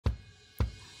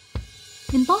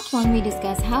In part 1, we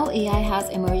discuss how AI has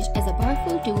emerged as a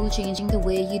powerful tool changing the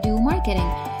way you do marketing.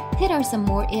 Here are some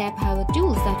more AI-powered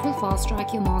tools that will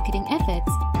fast-track your marketing efforts.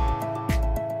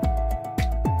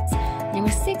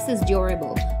 Number 6 is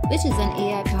Durable, which is an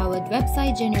AI-powered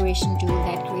website generation tool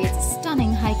that creates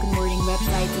stunning, high-converting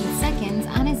websites in seconds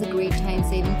and is a great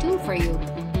time-saving tool for you.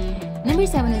 Number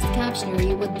 7 is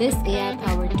Captionary. With this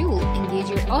AI-powered tool, engage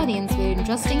your audience with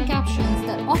interesting captions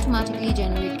that automatically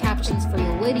generate captions for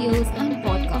your videos and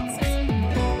podcasts.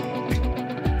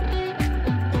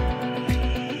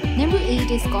 Number 8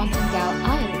 is ContentGal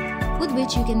AI, with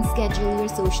which you can schedule your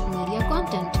social media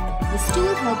content. This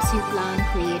tool helps you plan,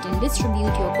 create, and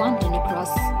distribute your content across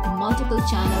multiple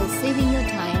channels, saving your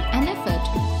time and effort.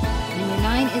 Number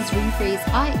 9 is Rephrase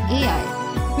AI.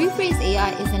 Rephrase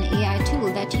AI is an AI tool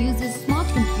that uses smart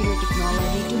computer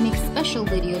technology to make special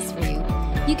videos for you.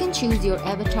 You can choose your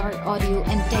avatar, audio,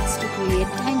 and text to create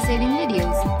time-saving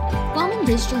videos. Common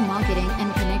digital marketing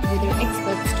and